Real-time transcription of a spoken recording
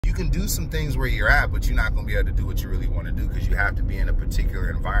can do some things where you're at, but you're not going to be able to do what you really want to do because you have to be in a particular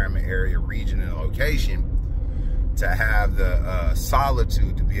environment, area, region, and location to have the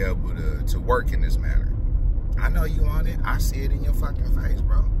solitude to be able to work in this manner. I know you want it. I see it in your fucking face,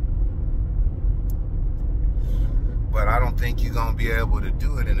 bro. But I don't think you're going to be able to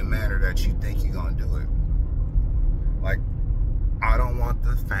do it in the manner that you think you're going to do it. Like, I don't want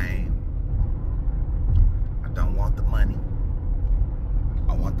the fame. I don't want the money.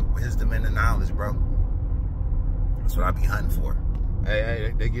 I want the wisdom and the knowledge, bro. That's what I be hunting for.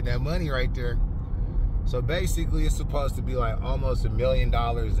 Hey, they get that money right there. So basically, it's supposed to be like almost $1 million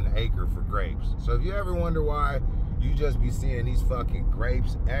an acre for grapes. So if you ever wonder why you just be seeing these fucking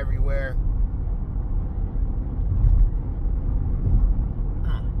grapes everywhere,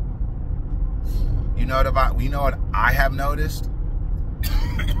 you know what I have noticed?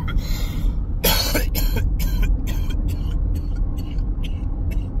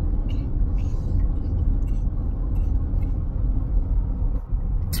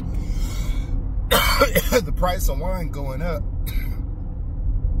 The price of wine going up,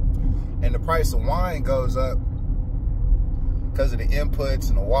 and the price of wine goes up because of the inputs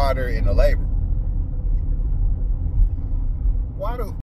and the water and the labor. Why do